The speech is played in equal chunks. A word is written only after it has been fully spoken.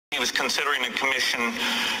was considering a commission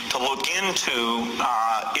to look into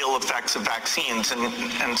ill effects of vaccines,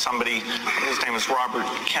 and somebody, his name is Robert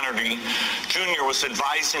Kennedy Jr., was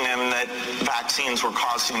advising him that vaccines were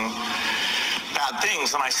causing bad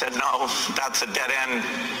things, and I said, no, that's a dead end.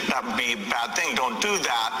 That would be a bad thing. Don't do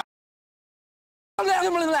that.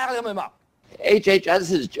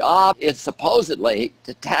 HHS's job is supposedly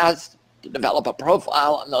to test, to develop a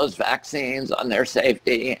profile on those vaccines, on their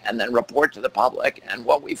safety, and then report to the public. And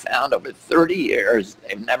what we found over 30 years,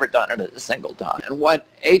 they've never done it a single time. And what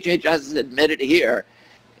HHS has admitted here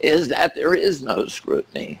is that there is no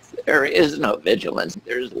scrutiny. There is no vigilance.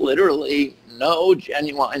 There's literally no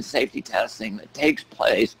genuine safety testing that takes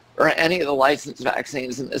place for any of the licensed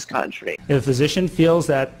vaccines in this country. If a physician feels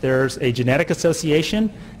that there's a genetic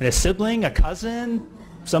association, and a sibling, a cousin,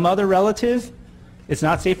 some other relative, it's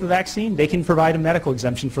not safe for vaccine, they can provide a medical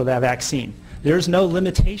exemption for that vaccine. There's no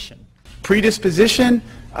limitation. Predisposition,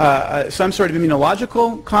 some sort of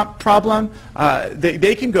immunological problem,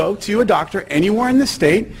 they can go to a doctor anywhere in the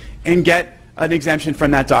state and get an exemption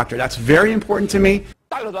from that doctor. That's very important to me.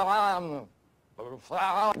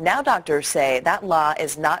 Now doctors say that law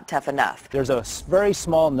is not tough enough. There's a very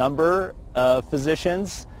small number of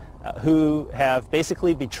physicians who have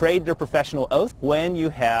basically betrayed their professional oath. When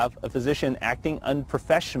you have a physician acting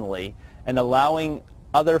unprofessionally and allowing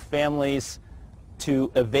other families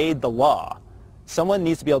to evade the law, someone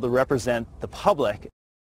needs to be able to represent the public.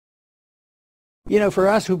 You know, for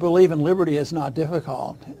us who believe in liberty, it's not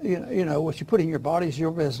difficult. You know, what you put in your body is your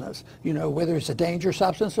business. You know, whether it's a dangerous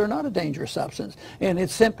substance or not a dangerous substance. And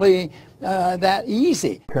it's simply that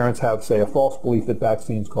easy. Parents have, say, a false belief that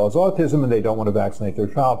vaccines cause autism and they don't want to vaccinate their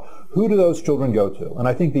child. Who do those children go to? And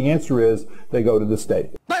I think the answer is they go to the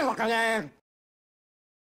state.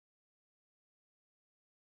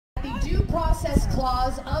 The Due Process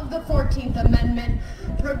Clause of the 14th Amendment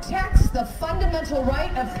protects the fundamental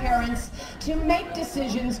right of parents to make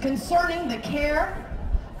decisions concerning the care,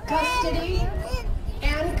 custody,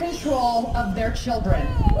 and control of their children.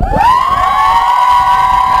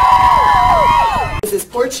 This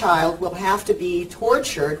poor child will have to be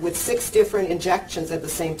tortured with 6 different injections at the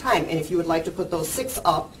same time, and if you would like to put those 6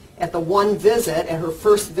 up at the one visit, at her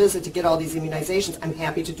first visit to get all these immunizations, I'm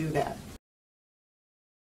happy to do that.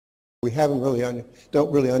 We don't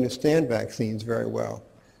really understand vaccines very well.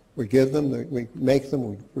 We give them, we make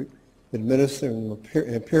them, we administer them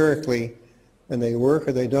empirically, and they work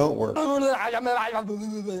or they don't work.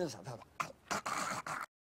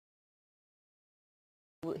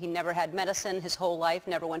 He never had medicine his whole life,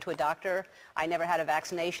 never went to a doctor. I never had a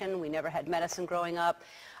vaccination. We never had medicine growing up.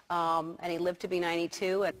 And he lived to be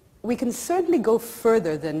 92. We can certainly go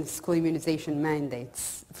further than school immunization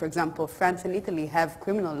mandates. For example, France and Italy have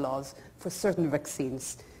criminal laws for certain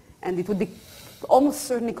vaccines, and it would be almost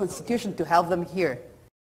certainly constitutional to have them here.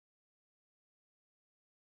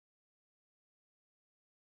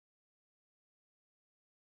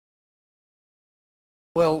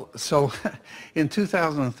 Well, so in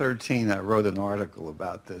 2013 I wrote an article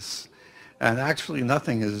about this, and actually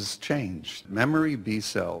nothing has changed. Memory B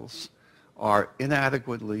cells are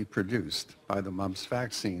inadequately produced by the mumps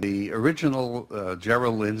vaccine. The original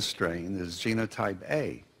Gerald Lynn strain is genotype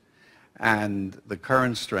A, and the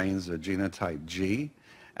current strains are genotype G.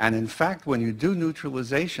 And in fact, when you do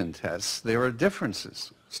neutralization tests, there are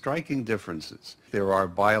differences, striking differences. There are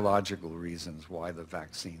biological reasons why the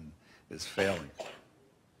vaccine is failing.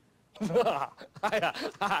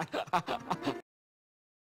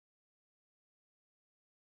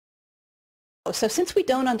 So since we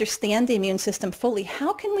don't understand the immune system fully,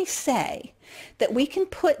 how can we say that we can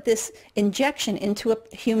put this injection into a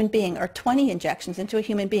human being, or 20 injections into a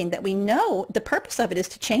human being, that we know the purpose of it is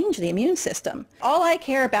to change the immune system? All I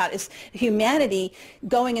care about is humanity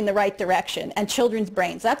going in the right direction and children's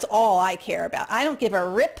brains. That's all I care about. I don't give a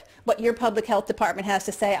rip what your public health department has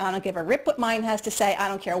to say. I don't give a rip what mine has to say. I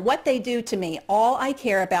don't care what they do to me. All I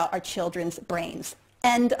care about are children's brains.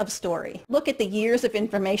 End of story. Look at the years of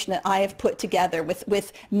information that I have put together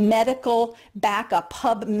with medical backup,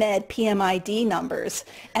 PubMed, PMID numbers,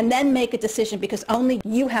 and then make a decision, because only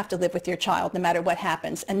you have to live with your child no matter what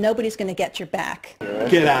happens, and nobody's going to get your back.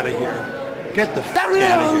 Get out of here. Get the f*** out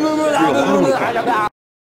of here.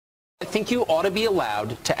 I think you ought to be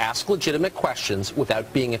allowed to ask legitimate questions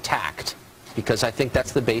without being attacked, because I think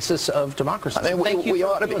that's the basis of democracy. I mean, we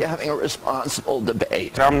ought to be having a responsible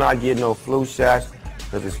debate. I'm not getting no flu shots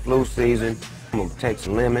because it's flu season. I'm going to take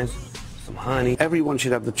some lemons, some honey. Everyone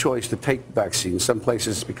should have the choice to take vaccines. Some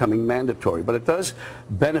places it's becoming mandatory, but it does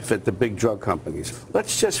benefit the big drug companies.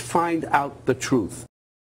 Let's just find out the truth.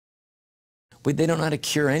 but they don't know how to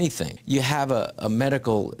cure anything. You have a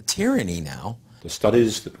medical tyranny now. The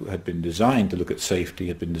studies that had been designed to look at safety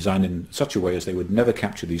had been designed in such a way as they would never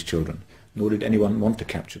capture these children, nor did anyone want to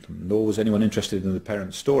capture them, nor was anyone interested in the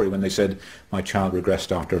parent's story when they said, my child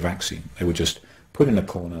regressed after a vaccine. They were just put in a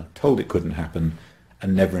corner, told it couldn't happen,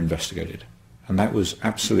 and never investigated. And that was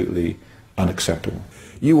absolutely unacceptable.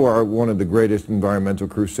 You are one of the greatest environmental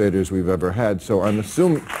crusaders we've ever had, so I'm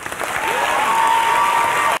assuming...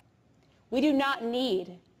 We do not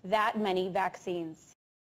need that many vaccines.